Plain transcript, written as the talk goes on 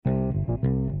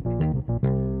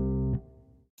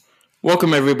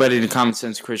Welcome, everybody, to Common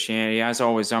Sense Christianity. As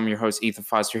always, I'm your host, Ethan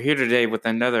Foster, here today with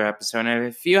another episode. And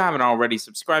if you haven't already,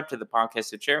 subscribe to the podcast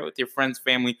to share it with your friends,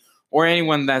 family, or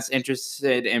anyone that's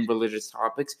interested in religious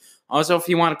topics. Also, if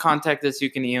you want to contact us, you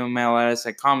can email us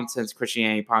at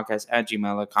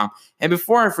commonsensechristianitypodcast@gmail.com. And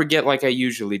before I forget, like I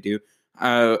usually do,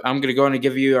 I'm going to go and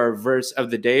give you our verse of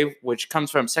the day, which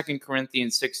comes from 2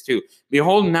 Corinthians 6:2.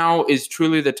 Behold, now is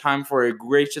truly the time for a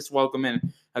gracious welcome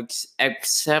and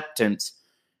acceptance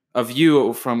of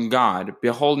you from God.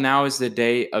 Behold, now is the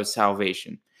day of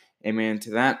salvation. Amen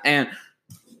to that. And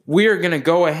we are going to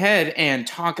go ahead and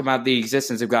talk about the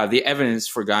existence of God, the evidence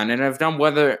for God. And I've done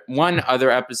one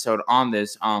other episode on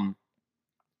this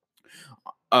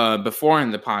before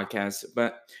in the podcast,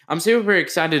 but I'm super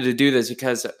excited to do this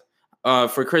because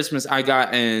for Christmas I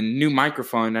got a new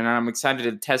microphone and I'm excited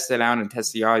to test it out and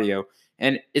test the audio.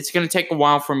 And it's going to take a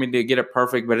while for me to get it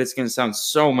perfect, but it's going to sound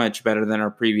so much better than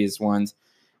our previous ones.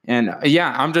 And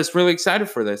I'm just really excited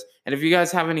for this. And if you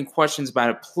guys have any questions about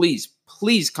it, please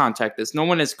contact us. No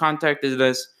one has contacted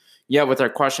us yet with our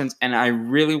questions, and I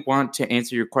really want to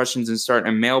answer your questions and start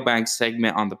a mailbag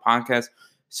segment on the podcast.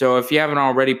 So if you haven't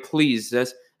already, please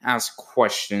just ask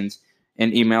questions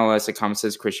and email us at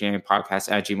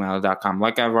commonsensechristianitypodcast@gmail.com.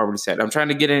 Like I've already said, I'm trying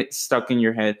to get it stuck in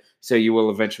your head so you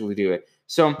will eventually do it.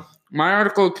 So my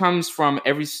article comes from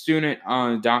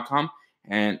everystudent.com.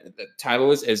 And the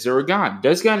title is there a God?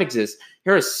 Does God exist?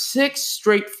 Here are 6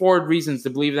 straightforward reasons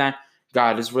to believe that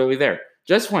God is really there.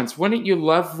 Just once, wouldn't you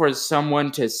love for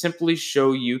someone to simply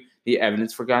show you the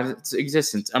evidence for God's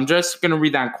existence? I'm just going to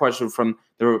read that question from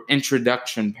the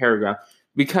introduction paragraph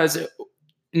because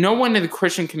no one in the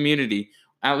Christian community,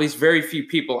 at least very few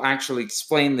people, actually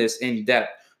explain this in depth,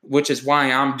 which is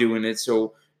why I'm doing it,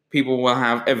 so people will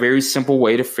have a very simple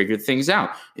way to figure things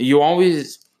out. You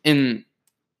always, in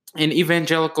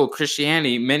evangelical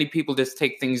Christianity, many people just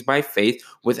take things by faith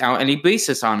without any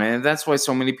basis on it, and that's why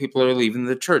so many people are leaving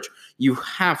the church. You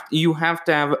have to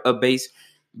have a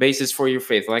basis for your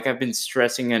faith, like I've been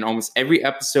stressing in almost every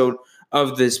episode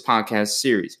of this podcast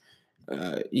series.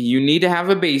 You need to have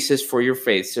a basis for your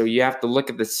faith, so you have to look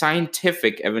at the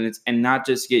scientific evidence and not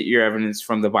just get your evidence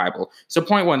from the Bible. So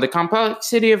point 1, the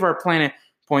complexity of our planet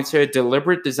points to a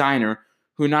deliberate designer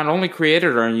who not only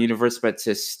created our universe but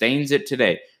sustains it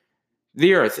today.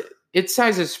 The Earth, its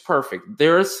size is perfect. The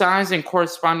Earth's size and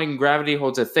corresponding gravity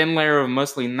holds a thin layer of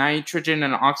mostly nitrogen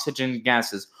and oxygen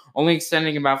gases, only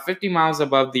extending about 50 miles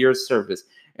above the Earth's surface.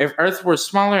 If Earth were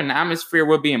smaller, an atmosphere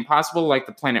would be impossible, like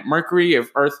the planet Mercury.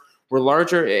 If Earth were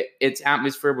larger, its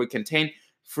atmosphere would contain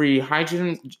free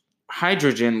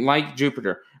hydrogen like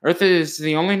Jupiter. Earth is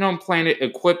the only known planet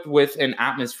equipped with an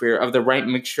atmosphere of the right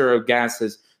mixture of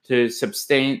gases to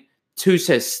sustain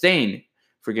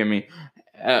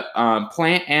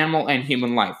plant, animal, and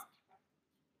human life.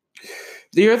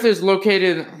 The Earth is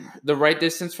located the right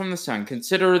distance from the sun.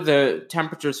 Consider the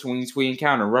temperature swings we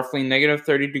encounter, roughly negative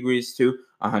 30 degrees to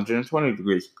 120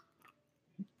 degrees.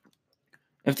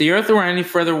 If the Earth were any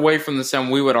further away from the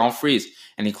sun, we would all freeze.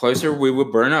 Any closer, we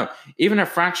would burn up. Even a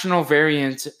fractional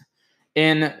variance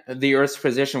in the Earth's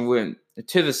position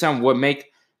to the sun would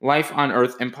make life on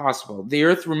Earth impossible. The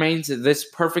Earth remains at this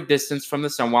perfect distance from the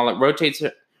sun while it rotates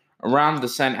around the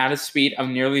sun at a speed of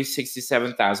nearly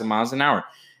 67,000 miles an hour.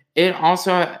 It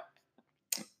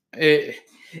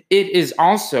is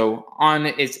also on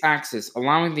its axis,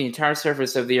 allowing the entire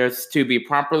surface of the Earth to be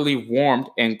properly warmed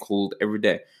and cooled every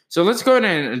day. So let's go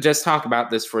ahead and just talk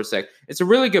about this for a sec. It's a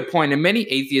really good point, and many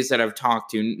atheists that I've talked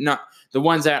to, not the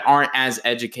ones that aren't as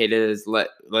educated as,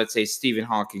 let's say, Stephen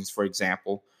Hawking, for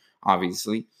example,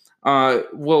 obviously,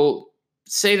 will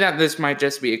say that this might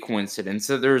just be a coincidence.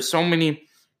 So there are so many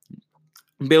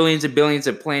billions and billions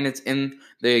of planets in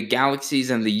the galaxies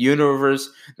and the universe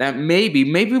that maybe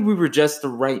we were just the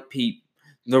right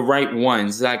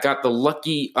ones that got the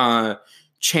lucky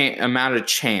amount of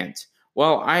chance.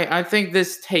 Well, I think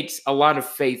this takes a lot of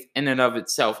faith in and of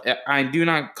itself. I do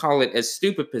not call it a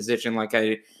stupid position like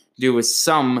I do with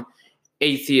some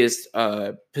atheist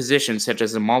positions such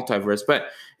as the multiverse, but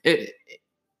it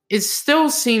still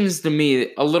seems to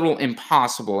me a little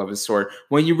impossible of a sort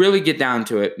when you really get down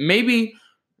to it. Maybe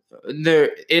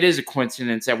it is a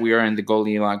coincidence that we are in the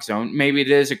Goldilocks zone. Maybe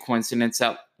it is a coincidence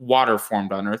that water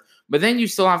formed on Earth. But then you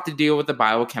still have to deal with the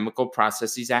biochemical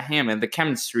processes at hand and the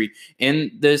chemistry in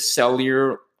the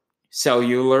cellular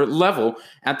level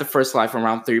at the first life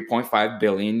around 3.5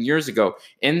 billion years ago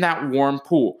in that warm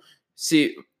pool.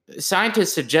 See,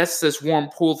 scientists suggest this warm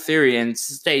pool theory and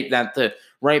state that the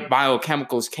right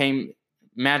biochemicals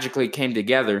magically came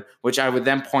together, which I would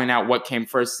then point out what came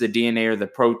first, the DNA or the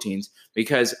proteins,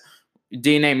 because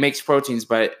DNA makes proteins,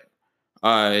 but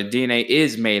DNA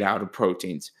is made out of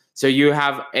proteins. So you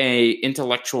have a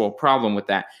intellectual problem with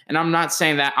that. And I'm not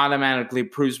saying that automatically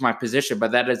proves my position,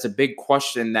 but that is a big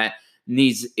question that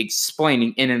needs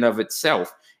explaining in and of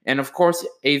itself. And of course,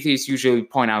 atheists usually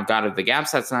point out God of the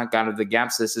gaps. That's not God of the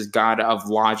gaps. This is God of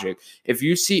logic. If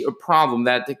you see a problem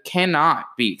that cannot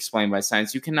be explained by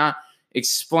science, you cannot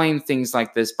explain things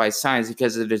like this by science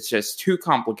because it is just too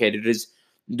complicated. It is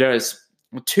just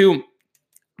too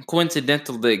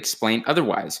coincidental to explain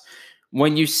otherwise.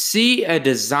 When you see a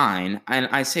design, and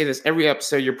I say this every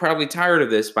episode, you're probably tired of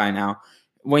this by now.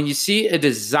 When you see a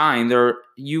design, there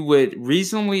you would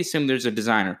reasonably assume there's a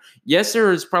designer. Yes,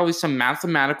 there is probably some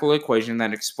mathematical equation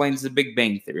that explains the Big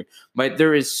Bang Theory, but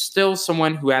there is still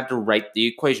someone who had to write the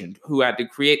equation, who had to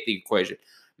create the equation.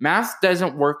 Math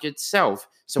doesn't work itself.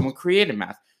 Someone created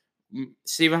math.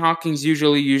 Stephen Hawking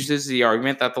usually uses the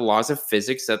argument that the laws of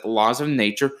physics, that the laws of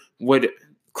nature would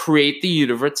create the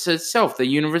universe itself. The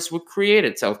universe would create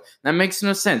itself. That makes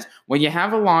no sense. When you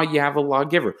have a law, you have a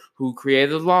lawgiver who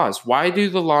created the laws. Why do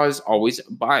the laws always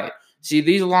abide? See,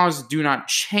 these laws do not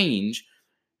change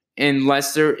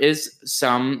unless there is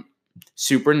some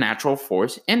supernatural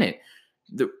force in it.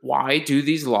 Why do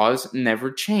these laws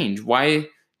never change? Why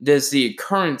does the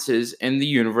occurrences in the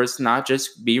universe not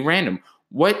just be random?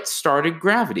 What started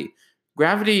gravity?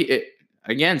 Gravity,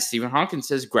 again, Stephen Hawking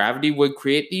says gravity would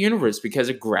create the universe. Because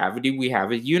of gravity, we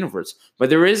have a universe. But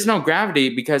there is no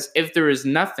gravity because if there is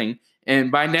nothing,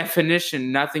 and by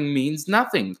definition, nothing means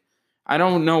nothing. I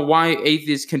don't know why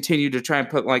atheists continue to try and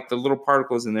put like the little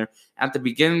particles in there. At the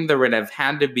beginning, there would have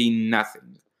had to be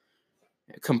nothing.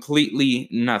 Completely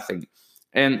nothing.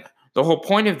 And the whole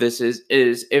point of this is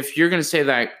if you're going to say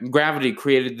that gravity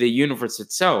created the universe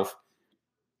itself,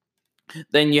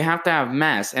 then you have to have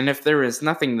mass. And if there is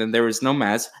nothing, then there is no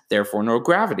mass, therefore no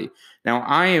gravity. Now,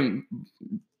 I am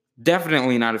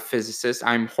definitely not a physicist.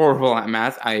 I'm horrible at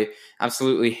math. I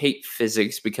absolutely hate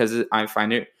physics because I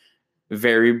find it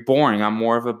very boring. I'm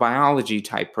more of a biology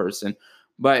type person.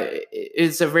 But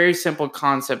it's a very simple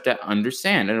concept to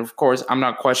understand. And of course, I'm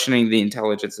not questioning the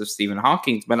intelligence of Stephen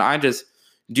Hawking, but I just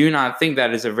do not think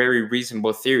that is a very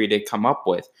reasonable theory to come up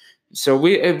with. So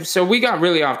we got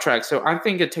really off track. So I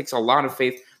think it takes a lot of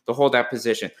faith to hold that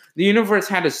position. The universe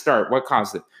had to start. What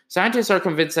caused it? Scientists are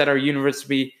convinced that our universe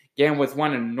began with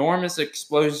one enormous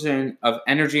explosion of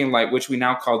energy and light, which we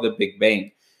now call the Big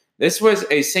Bang. This was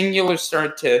a singular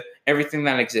start to everything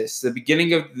that exists, the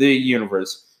beginning of the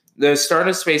universe, the start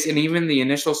of space, and even the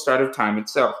initial start of time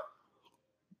itself.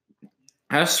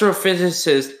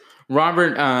 Astrophysicist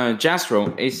Robert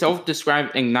Jastrow, a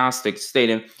self-described agnostic,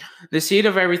 stated, "The seed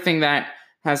of everything that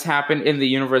has happened in the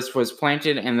universe was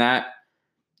planted in that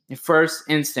first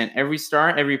instant. Every star,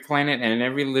 every planet, and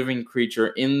every living creature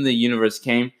in the universe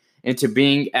came into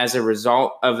being as a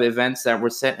result of events that were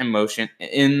set in motion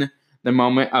in the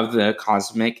moment of the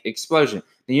cosmic explosion.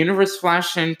 The universe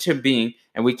flashed into being,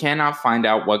 and we cannot find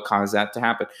out what caused that to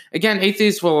happen." Again,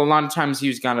 atheists will a lot of times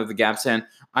use God of the gaps, and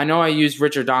I know I use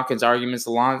Richard Dawkins' arguments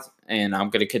a lot, and I'm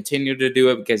going to continue to do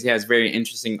it because he has very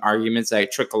interesting arguments that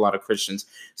trick a lot of Christians.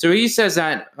 So he says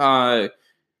that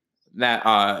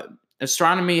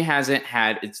astronomy hasn't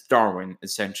had its Darwin,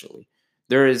 essentially.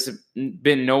 There has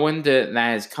been no one that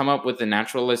has come up with a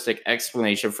naturalistic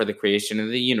explanation for the creation of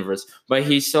the universe, but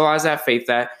he still has that faith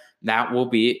that that will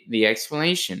be the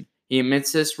explanation. He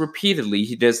admits this repeatedly.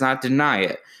 He does not deny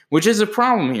it, which is a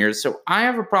problem here. So I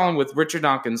have a problem with Richard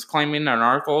Dawkins claiming an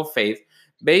article of faith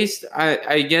based,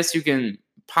 I guess you can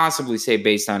possibly say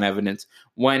based on evidence,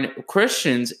 when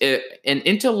Christians, an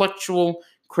intellectual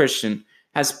Christian,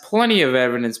 has plenty of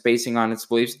evidence basing on its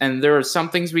beliefs, and there are some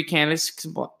things we can't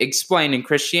explain in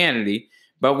Christianity,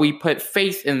 but we put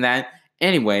faith in that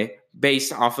anyway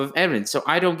based off of evidence. So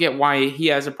I don't get why he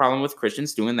has a problem with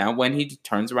Christians doing that when he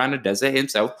turns around and does it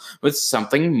himself with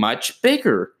something much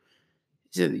bigger.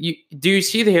 Do you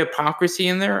see the hypocrisy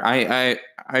in there? I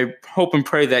hope and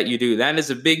pray that you do. That is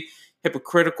a big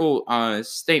hypocritical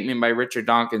statement by Richard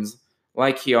Dawkins,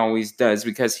 like he always does,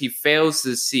 because he fails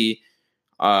to see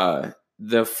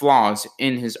the flaws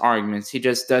in his arguments. He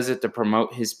just does it to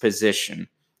promote his position.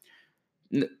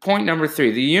 Point number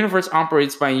 3, the universe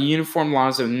operates by uniform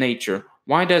laws of nature.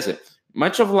 Why does it?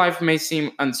 Much of life may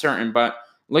seem uncertain, but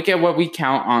look at what we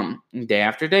count on day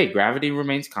after day. Gravity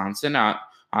remains constant. A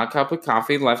hot cup of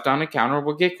coffee left on a counter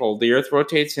will get cold. The Earth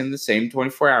rotates in the same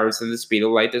 24 hours, and the speed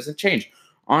of light doesn't change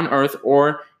on Earth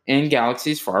or in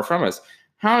galaxies far from us.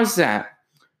 How is that?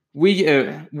 We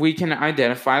can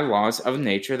identify laws of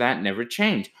nature that never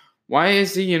change. Why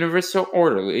is the universe so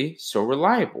orderly, so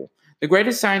reliable? The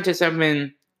greatest scientists have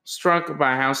been struck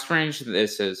by how strange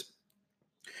this is.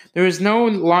 There is no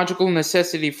logical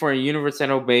necessity for a universe that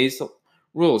obeys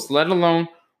rules, let alone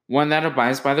one that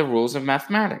abides by the rules of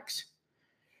mathematics.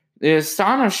 The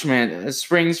astonishment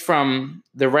springs from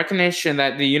the recognition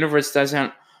that the universe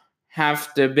doesn't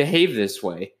have to behave this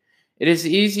way. It is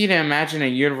easy to imagine a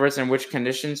universe in which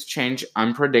conditions change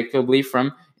unpredictably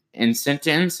from instant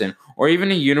to instant, or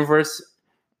even a universe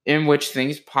in which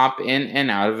things pop in and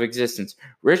out of existence.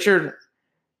 Richard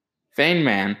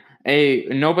Feynman, a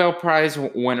Nobel Prize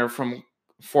winner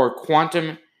for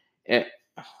quantum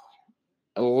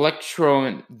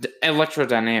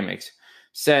electrodynamics,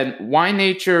 said, why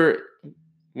nature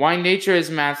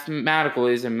is mathematical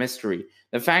is a mystery.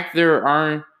 The fact there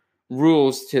are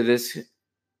rules to this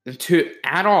to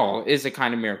at all is a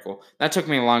kind of miracle. That took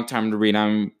me a long time to read.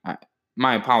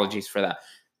 My apologies for that.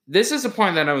 This is a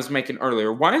point that I was making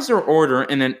earlier. Why is there order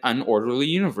in an unorderly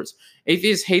universe?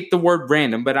 Atheists hate the word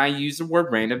random, but I use the word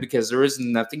random because there is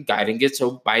nothing guiding it,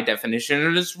 so by definition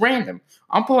it is random.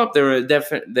 I'll pull up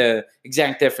the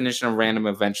exact definition of random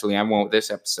eventually. I won't this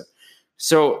episode.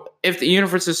 So if the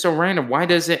universe is so random, why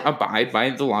does it abide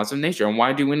by the laws of nature? And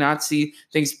why do we not see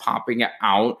things popping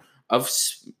out of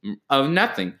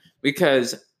nothing?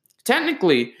 Because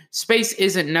technically, space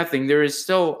isn't nothing. There is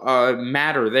still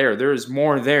matter there. There is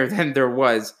more there than there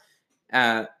was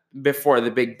before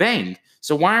the Big Bang.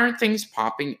 So why aren't things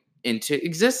popping into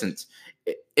existence?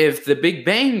 If the Big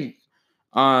Bang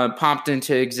popped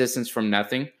into existence from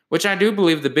nothing, which I do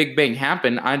believe the Big Bang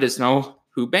happened, I just know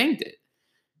who banged it.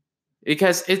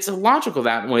 Because it's illogical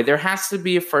that way. There has to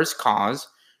be a first cause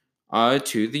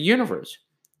to the universe.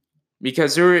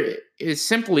 Because there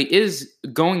simply is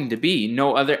going to be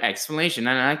no other explanation.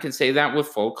 And I can say that with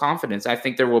full confidence. I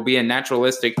think there will be a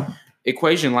naturalistic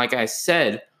equation, like I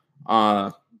said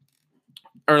earlier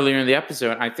in the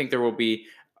episode. I think there will be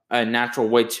a natural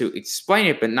way to explain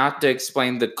it, but not to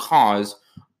explain the cause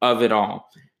of it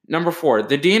all. Number 4,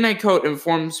 the DNA code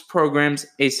informs programs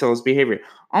a cell's behavior.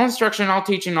 All instruction, all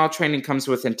teaching, all training comes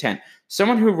with intent.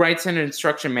 Someone who writes an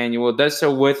instruction manual does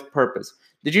so with purpose.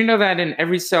 Did you know that in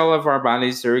every cell of our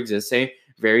bodies there exists a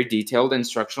very detailed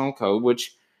instructional code,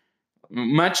 which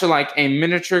much like a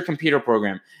miniature computer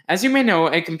program? As you may know,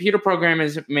 a computer program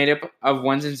is made up of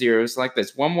ones and zeros like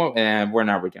this. We're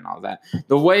not reading all that.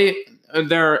 The way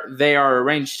they are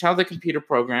arranged tell the computer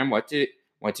program what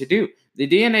to do. The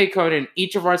DNA code in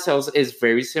each of our cells is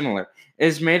very similar. It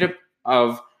is made up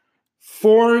of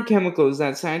 4 chemicals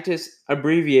that scientists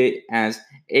abbreviate as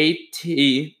A,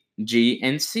 T, G,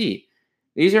 and C.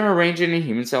 These are arranged in a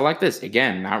human cell like this.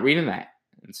 Again, not reading that,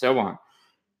 and so on.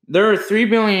 There are 3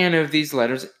 billion of these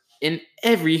letters in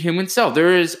every human cell.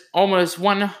 There is almost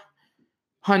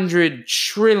 100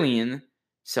 trillion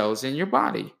cells in your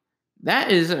body.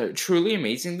 That is truly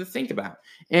amazing to think about.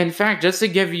 In fact, just to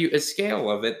give you a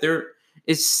scale of it, there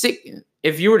is 6.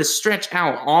 If you were to stretch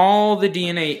out all the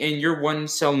DNA in your one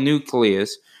cell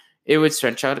nucleus, it would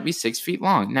stretch out to be 6 feet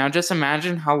long. Now, just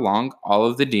imagine how long all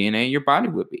of the DNA in your body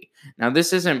would be. Now,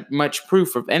 this isn't much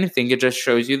proof of anything. It just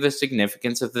shows you the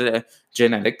significance of the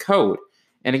genetic code.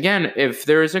 And again, if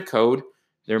there is a code,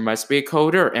 there must be a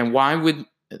coder. And why would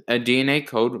a DNA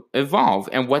code evolve?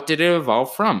 And what did it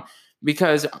evolve from?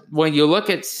 Because when you look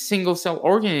at single-cell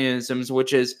organisms,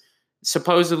 which is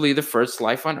supposedly the first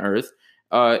life on Earth,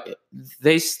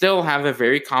 they still have a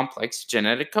very complex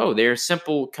genetic code. They are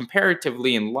simple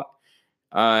comparatively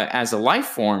as a life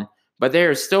form, but they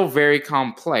are still very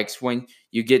complex when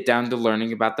you get down to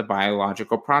learning about the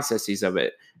biological processes of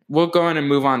it. We'll go on and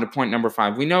move on to point number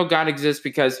 5. We know God exists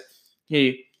because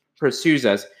he pursues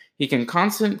us.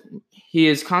 He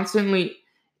is constantly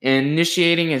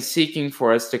initiating and seeking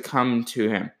for us to come to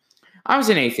him. I was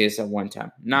an atheist at one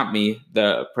time, not me,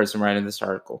 the person writing this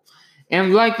article.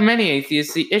 And like many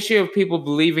atheists, the issue of people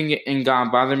believing in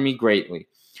God bothered me greatly.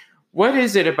 What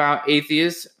is it about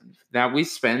atheists that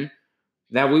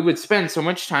we would spend so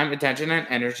much time, attention, and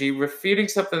energy refuting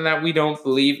something that we don't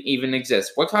believe even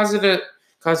exists? What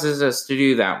causes us to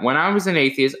do that? When I was an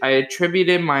atheist, I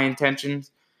attributed my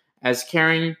intentions as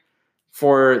caring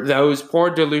for those poor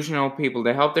delusional people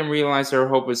to help them realize their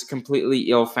hope was completely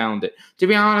ill-founded. To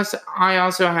be honest, I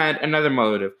also had another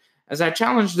motive. As I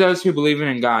challenged those who believe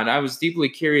in God, I was deeply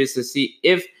curious to see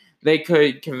if they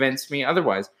could convince me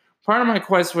otherwise. Part of my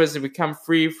quest was to become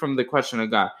free from the question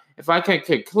of God. If I could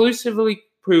conclusively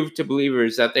prove to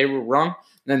believers that they were wrong,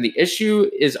 then the issue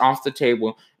is off the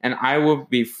table, and I will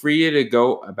be free to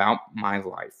go about my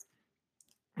life.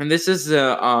 And this is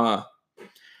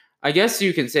I guess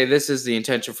you can say this is the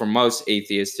intention for most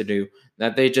atheists to do,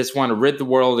 that they just want to rid the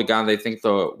world of God. They think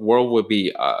the world would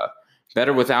be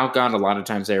better without God. A lot of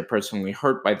times they are personally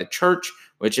hurt by the church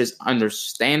which is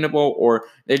understandable, or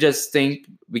they just think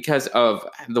because of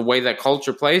the way that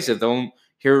culture plays it, they'll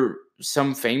hear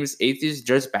some famous atheists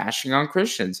just bashing on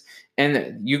Christians.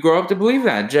 And you grow up to believe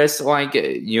that, just like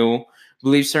you'll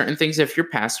believe certain things if your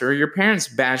pastor or your parents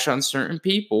bash on certain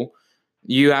people.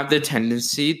 You have the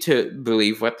tendency to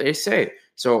believe what they say.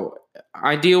 So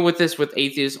I deal with this with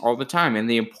atheists all the time.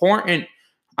 And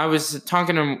I was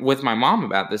talking with my mom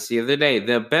about this the other day.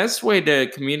 The best way to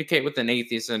communicate with an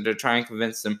atheist and to try and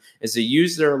convince them is to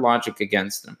use their logic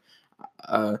against them.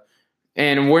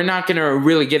 And we're not going to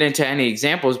really get into any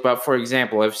examples, but for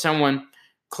example, if someone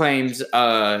claims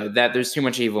that there's too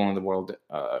much evil in the world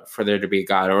for there to be a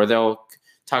God, or they'll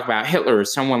talk about Hitler or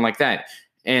someone like that,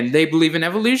 and they believe in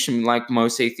evolution like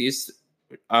most atheists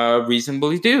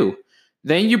reasonably do,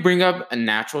 then you bring up a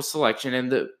natural selection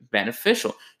and the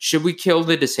beneficial. Should we kill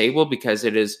the disabled because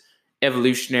it is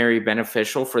evolutionary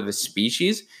beneficial for the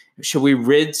species? Should we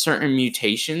rid certain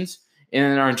mutations in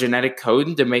our genetic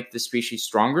code to make the species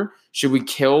stronger? Should we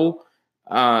kill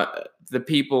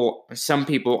some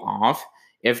people off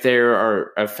if they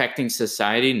are affecting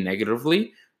society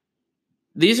negatively?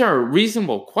 These are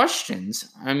reasonable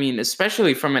questions. I mean,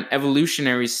 especially from an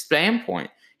evolutionary standpoint,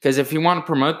 because if you want to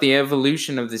promote the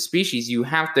evolution of the species, you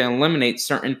have to eliminate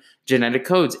certain genetic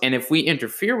codes. And if we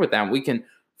interfere with that, we can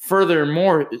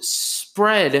furthermore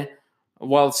speed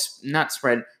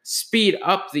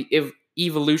up the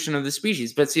evolution of the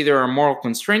species. But see, there are moral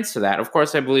constraints to that. Of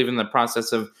course, I believe in the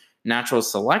process of natural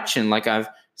selection, like I've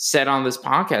said on this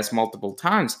podcast multiple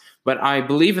times, but I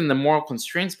believe in the moral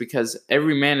constraints because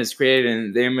every man is created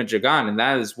in the image of God, and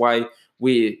that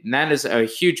is a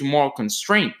huge moral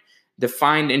constraint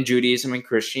defined in Judaism and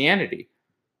Christianity.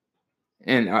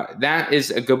 And that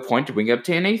is a good point to bring up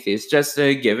to an atheist, just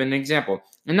to give an example.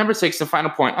 And number 6, the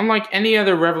final point. Unlike any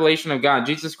other revelation of God,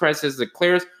 Jesus Christ is the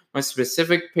clearest, most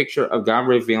specific picture of God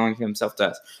revealing himself to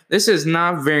us. This is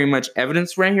not very much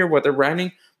evidence right here, what they're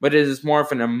writing, but it is more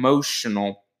of an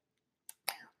emotional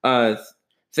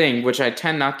thing, which I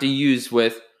tend not to use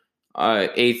with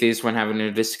atheists when having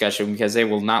a discussion, because they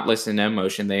will not listen to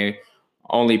emotion. They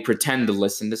only pretend to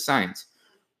listen to science.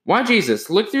 Why Jesus?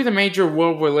 Look through the major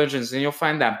world religions and you'll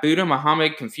find that Buddha,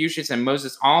 Muhammad, Confucius, and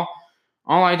Moses all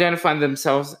identify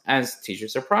themselves as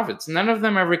teachers or prophets. None of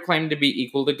them ever claimed to be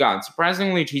equal to God.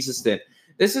 Surprisingly, Jesus did.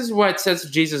 This is what sets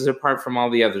Jesus apart from all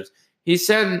the others. He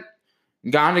said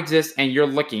God exists and you're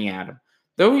looking at him.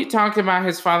 Though he talked about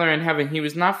his Father in heaven, he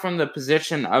was not from the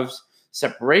position of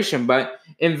separation, but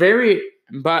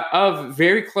of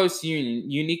very close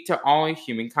union, unique to all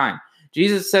humankind.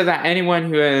 Jesus said that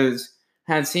anyone who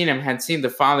had seen him had seen the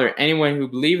Father. Anyone who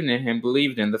believed in him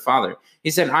believed in the Father.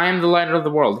 He said, I am the light of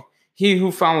the world. He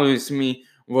who follows me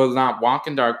will not walk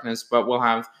in darkness, but will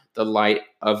have the light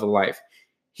of life.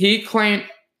 He claimed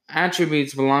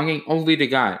attributes belonging only to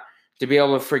God. To be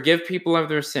able to forgive people of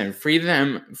their sin, free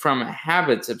them from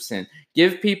habits of sin,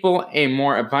 give people a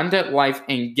more abundant life,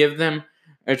 and give them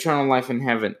eternal life in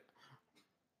heaven.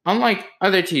 Unlike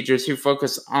other teachers who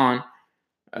focus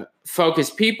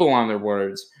people on their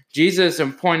words, Jesus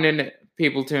appointed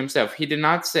people to himself. He did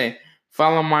not say,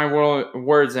 follow my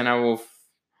words and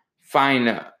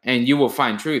you will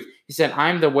find truth. He said,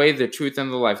 I'm the way, the truth,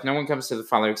 and the life. No one comes to the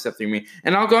Father except through me.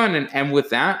 And I'll go ahead and end with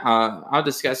that. I'll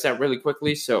discuss that really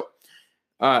quickly. So,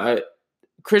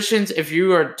 Christians, if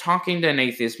you are talking to an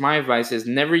atheist, my advice is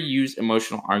never use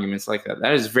emotional arguments like that.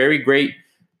 That is very great.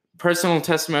 Personal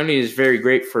testimony is very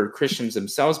great for Christians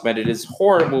themselves, but it is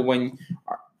horrible when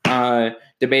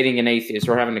debating an atheist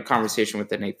or having a conversation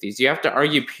with an atheist. You have to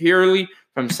argue purely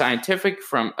from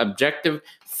objective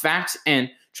facts and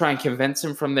try and convince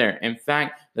them from there. In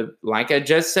fact, like I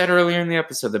just said earlier in the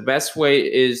episode, the best way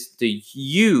is to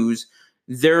use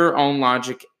their own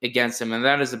logic against them, and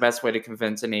that is the best way to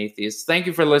convince an atheist. Thank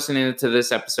you for listening to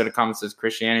this episode of Common Sense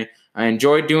Christianity. I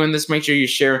enjoyed doing this. Make sure you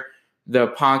share the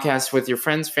podcast with your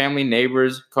friends, family,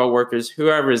 neighbors, co-workers,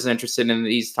 whoever is interested in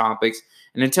these topics.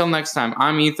 And until next time,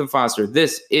 I'm Ethan Foster.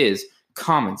 This is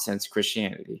Common Sense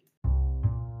Christianity.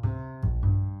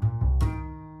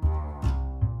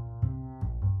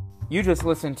 You just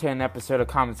listened to an episode of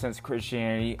Common Sense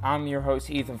Christianity. I'm your host,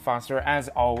 Ethan Foster, as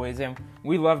always, and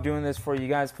we love doing this for you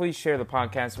guys. Please share the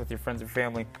podcast with your friends and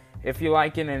family if you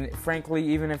like it, and frankly,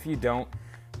 even if you don't,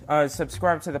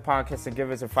 subscribe to the podcast and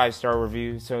give us a 5-star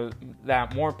review so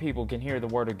that more people can hear the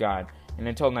Word of God. And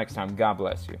until next time, God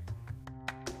bless you.